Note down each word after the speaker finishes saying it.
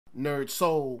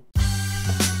NERDSoul.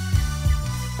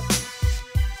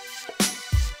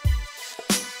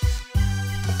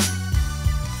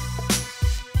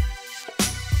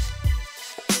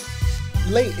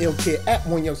 Late Ill Kid at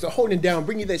OneYoungsta holding down,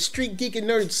 bringing you that StreetGeek and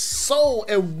NERDSoul.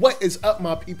 And what is up,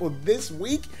 my people? This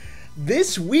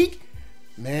week,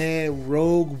 man,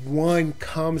 Rogue One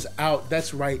comes out.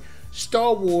 That's right.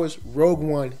 Star Wars Rogue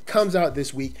One comes out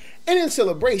this week. And in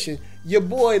celebration, your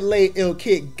boy Late Ill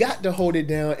Kid got to hold it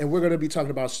down, and we're going to be talking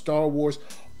about Star Wars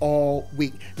all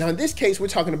week. Now, in this case, we're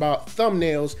talking about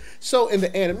thumbnails. So in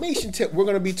the animation tip, we're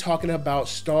going to be talking about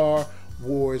Star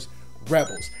Wars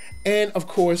Rebels. And of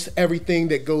course, everything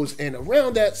that goes in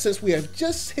around that, since we have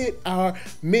just hit our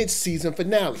mid-season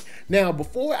finale. Now,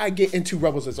 before I get into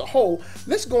Rebels as a whole,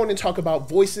 let's go on and talk about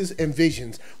Voices and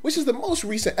Visions, which is the most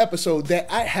recent episode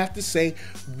that I have to say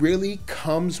really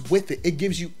comes with it. It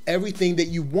gives you everything that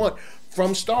you want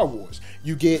from Star Wars.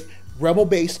 You get Rebel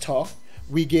base talk,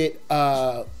 we get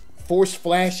Force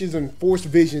flashes and Force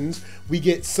visions, we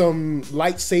get some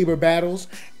lightsaber battles,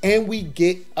 and we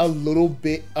get a little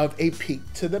bit of a peek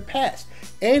to the past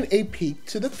and a peek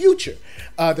to the future.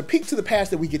 The peek to the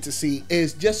past that we get to see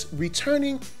is just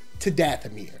returning to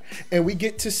Dathomir, and we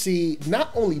get to see not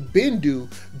only Bendu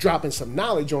dropping some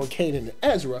knowledge on Kanan and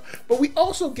Ezra, but we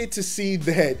also get to see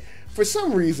that for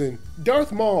some reason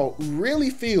Darth Maul really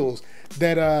feels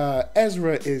that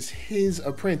Ezra is his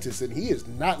apprentice, and he is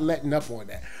not letting up on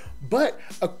that. But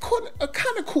a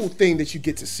kind of cool thing that you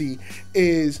get to see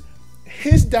is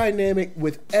his dynamic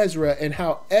with Ezra and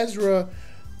how Ezra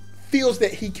feels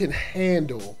that he can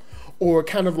handle, or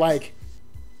kind of like,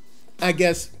 I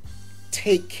guess,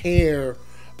 take care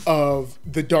of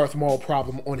the Darth Maul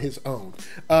problem on his own.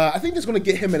 I think that's going to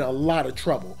get him in a lot of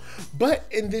trouble. But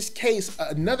in this case,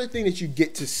 another thing that you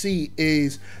get to see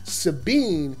is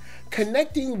Sabine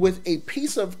connecting with a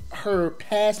piece of her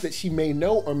past that she may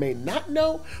know or may not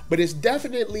know, but it's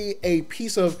definitely a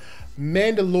piece of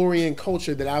Mandalorian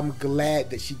culture that I'm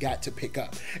glad that she got to pick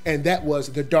up, and that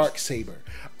was the Darksaber.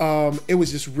 It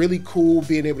was just really cool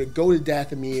being able to go to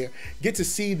Dathomir, get to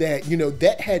see that,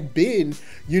 that had been,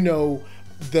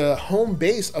 the home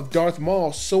base of Darth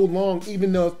Maul so long,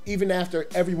 even after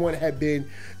everyone had been,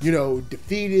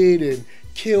 defeated and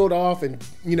killed off, and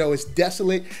it's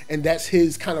desolate, and that's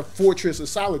his kind of fortress of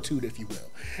solitude, if you will.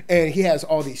 And he has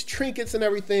all these trinkets and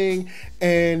everything,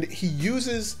 and he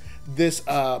uses this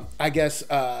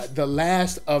the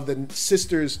last of the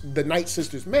Night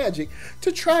Sisters magic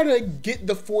to try to get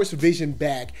the Force vision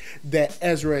back that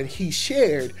Ezra and he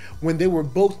shared when they were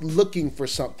both looking for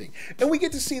something. And we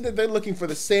get to see that they're looking for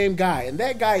the same guy, and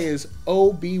that guy is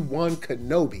Obi-Wan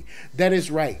Kenobi. That is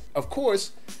right. Of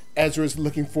course, Ezra's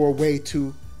looking for a way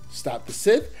to stop the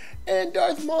Sith, and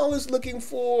Darth Maul is looking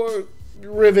for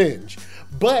revenge.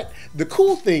 But the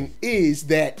cool thing is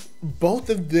that both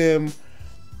of them,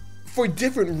 for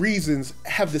different reasons,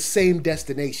 have the same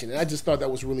destination, and I just thought that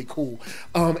was really cool.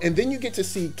 And then you get to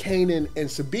see Kanan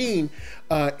and Sabine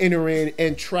enter in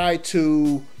and try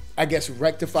to, I guess,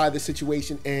 rectify the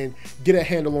situation and get a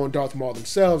handle on Darth Maul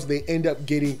themselves. They end up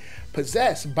getting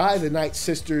possessed by the Night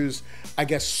Sisters, I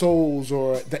guess, souls,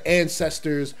 or the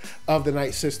ancestors of the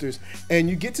Night Sisters. And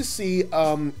you get to see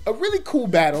a really cool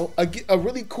battle, a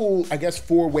really cool, I guess,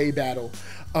 four-way battle,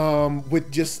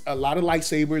 with just a lot of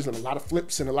lightsabers and a lot of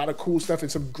flips and a lot of cool stuff and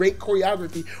some great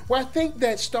choreography, where I think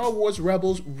that Star Wars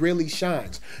Rebels really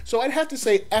shines. So I'd have to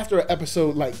say, after an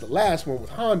episode like the last one with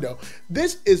Hondo,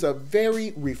 this is a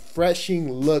very refreshing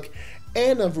look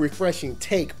and a refreshing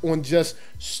take on just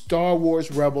Star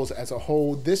Wars Rebels as a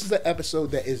whole. This is an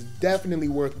episode that is definitely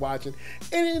worth watching,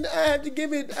 and I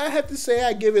have to say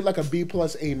I give it like a B+, A-.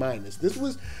 This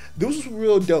was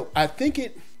real dope. I think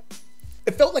it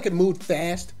felt like it moved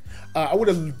fast. I would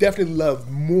have definitely loved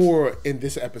more in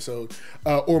this episode,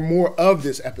 or more of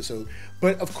this episode.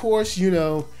 But of course, you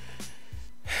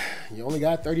only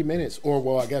got 30 minutes, or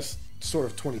well, I guess sort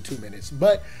of 22 minutes,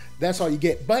 but that's all you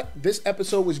get. But this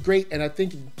episode was great, and I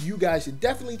think you guys should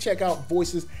definitely check out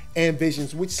Voices and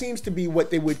Visions, which seems to be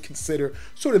what they would consider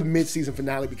sort of the mid-season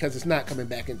finale, because it's not coming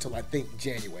back until, I think,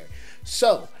 January.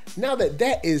 So now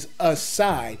that is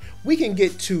aside, we can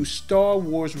get to Star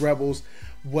Wars Rebels,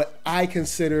 what I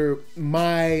consider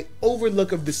my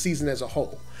overlook of the season as a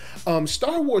whole.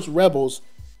 Star Wars Rebels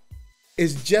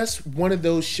is just one of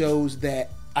those shows that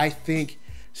I think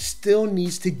still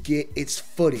needs to get its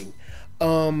footing.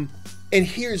 And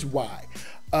here's why.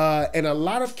 In a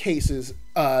lot of cases,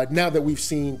 now that we've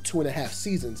seen 2.5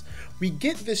 seasons, we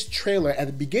get this trailer at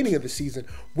the beginning of the season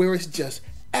where it's just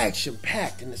action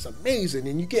packed and it's amazing,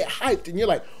 and you get hyped and you're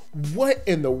like, what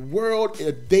in the world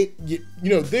are they,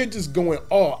 they're just going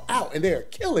all out and they're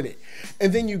killing it.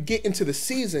 And then you get into the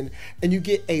season and you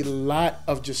get a lot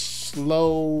of just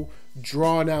slow,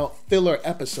 drawn out filler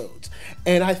episodes.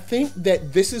 And I think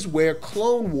that this is where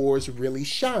Clone Wars really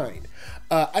shined.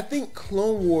 I think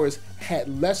Clone Wars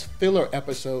had less filler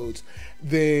episodes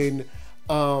than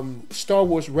Star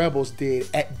Wars Rebels did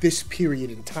at this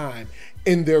period in time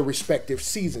in their respective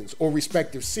seasons or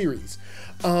respective series.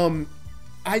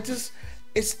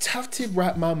 It's tough to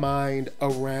wrap my mind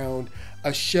around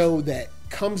a show that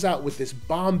comes out with this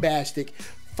bombastic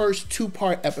first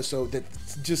 2-part episode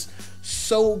that's just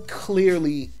so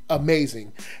clearly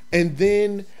amazing. And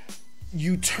then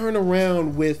you turn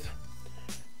around with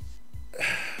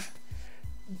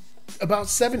about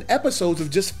 7 episodes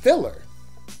of just filler.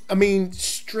 I mean,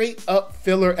 straight up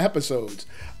filler episodes.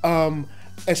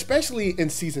 Especially in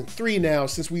season 3 now,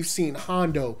 since we've seen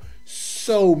Hondo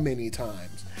so many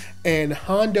times. And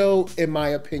Hondo, in my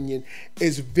opinion,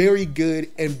 is very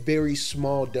good in very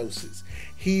small doses.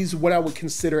 He's what I would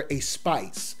consider a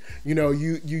spice.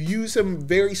 You use him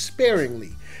very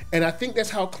sparingly. And I think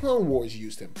that's how Clone Wars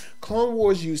used him. Clone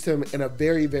Wars used him in a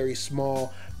very, very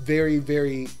small, very,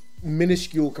 very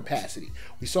minuscule capacity.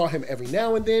 We saw him every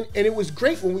now and then, and it was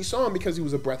great when we saw him because he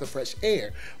was a breath of fresh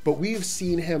air. But we've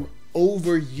seen him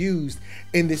overused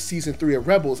in this season 3 of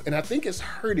Rebels, and I think it's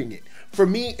hurting it. For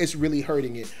me, it's really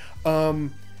hurting it.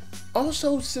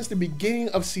 Also, since the beginning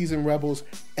of season Rebels,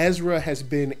 Ezra has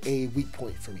been a weak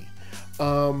point for me.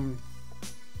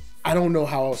 I don't know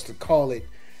how else to call it.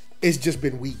 It's just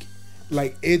been weak.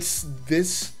 Like, it's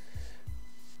this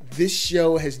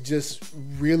show has just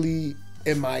really,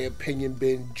 in my opinion,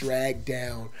 been dragged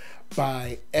down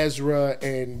by Ezra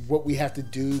and what we have to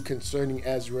do concerning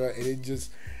Ezra, and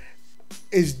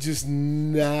it's just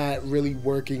not really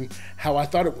working how I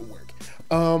thought it would work.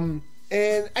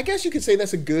 And I guess you could say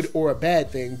that's a good or a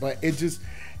bad thing, but Ezra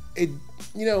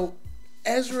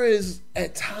is,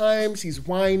 at times, he's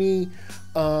whiny.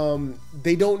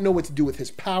 They don't know what to do with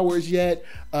his powers yet.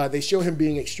 They show him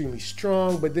being extremely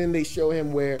strong, but then they show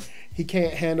him where he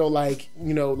can't handle like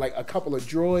a couple of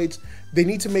droids. They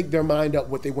need to make their mind up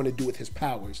what they want to do with his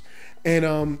powers.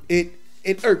 And it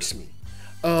irks me.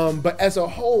 But as a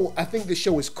whole, I think the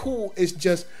show is cool. It's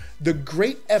just the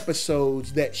great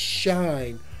episodes that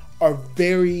shine are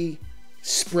very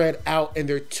spread out, and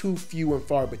they're too few and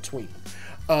far between.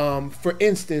 For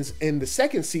instance, in the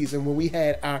second season, when we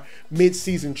had our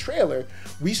mid-season trailer,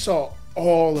 we saw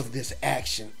all of this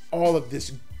action, all of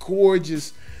this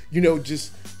gorgeous,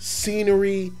 just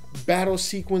scenery, battle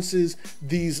sequences,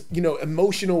 these,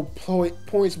 emotional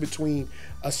points between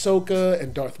Ahsoka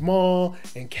and Darth Maul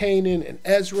and Kanan and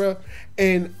Ezra,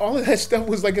 and all of that stuff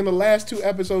was like in the last 2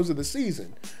 episodes of the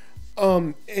season.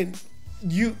 And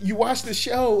you watch the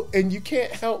show and you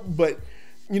can't help but,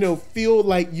 feel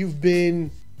like you've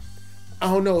been,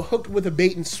 hooked with a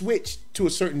bait and switch to a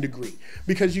certain degree,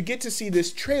 because you get to see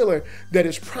this trailer that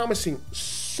is promising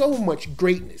so much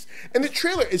greatness, and the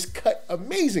trailer is cut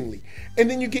amazingly, and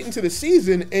then you get into the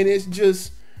season and it's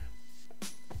just,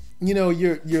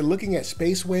 you're looking at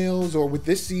space whales, or with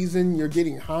this season you're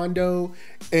getting Hondo,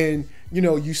 and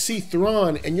you see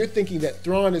Thrawn and you're thinking that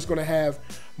Thrawn is going to have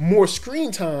more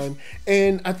screen time,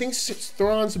 and I think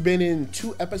Thrawn's been in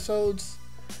 2 episodes.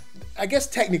 I guess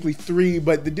technically 3,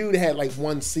 but the dude had like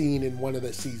 1 scene in one of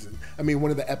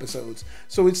the episodes.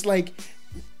 So it's like,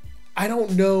 I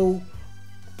don't know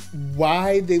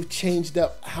why they've changed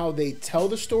up how they tell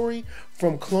the story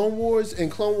from Clone Wars. In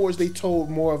Clone Wars, they told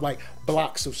more of like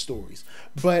blocks of stories.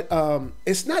 But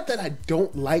it's not that I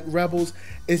don't like Rebels.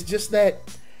 It's just that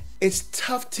it's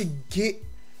tough to get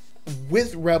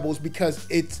with Rebels because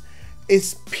its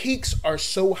peaks are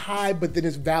so high, but then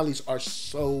its valleys are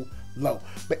so low.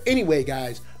 But anyway,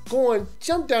 guys, go on,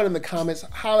 jump down in the comments,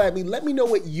 holler at me, let me know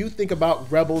what you think about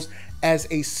Rebels as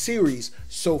a series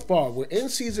so far. We're in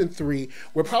season 3.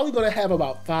 We're probably going to have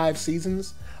about 5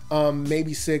 seasons,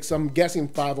 maybe 6. I'm guessing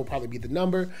 5 will probably be the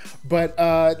number. But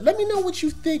let me know what you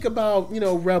think about,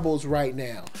 Rebels right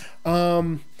now.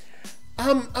 I'm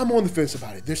on the fence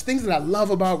about it. There's things that I love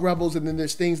about Rebels, and then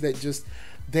there's things that just,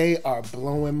 they are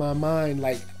blowing my mind.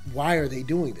 Like, why are they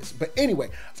doing this? But anyway,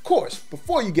 of course,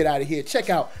 before you get out of here, check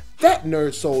out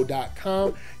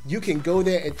ThatNERDSoul.com. You can go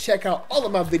there and check out all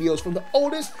of my videos from the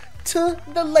oldest to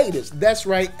the latest. That's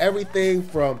right, everything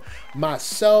from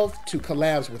myself to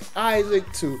collabs with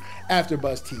Isaac to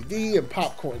AfterBuzz TV and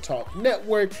Popcorn Talk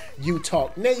Network, You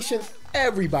Talk Nation,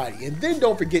 everybody. And then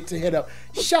don't forget to hit up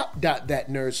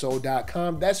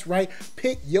shop.thatnerdsoul.com. That's right,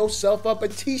 pick yourself up a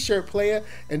t-shirt, player.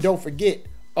 And don't forget,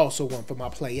 Also one for my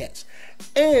playettes.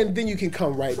 And then you can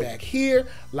come right back here,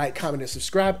 like, comment, and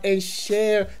subscribe, and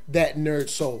share that nerd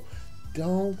soul.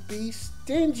 Don't be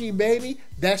stingy, baby.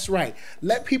 That's right.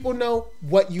 Let people know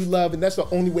what you love, and that's the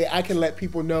only way I can let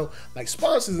people know, like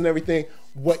sponsors and everything,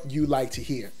 what you like to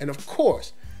hear. And of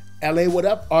course, LA, what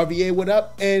up? RVA, what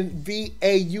up? And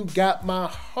VA, you got my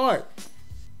heart.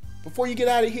 Before you get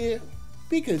out of here,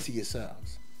 be good to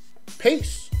yourselves.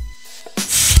 Peace.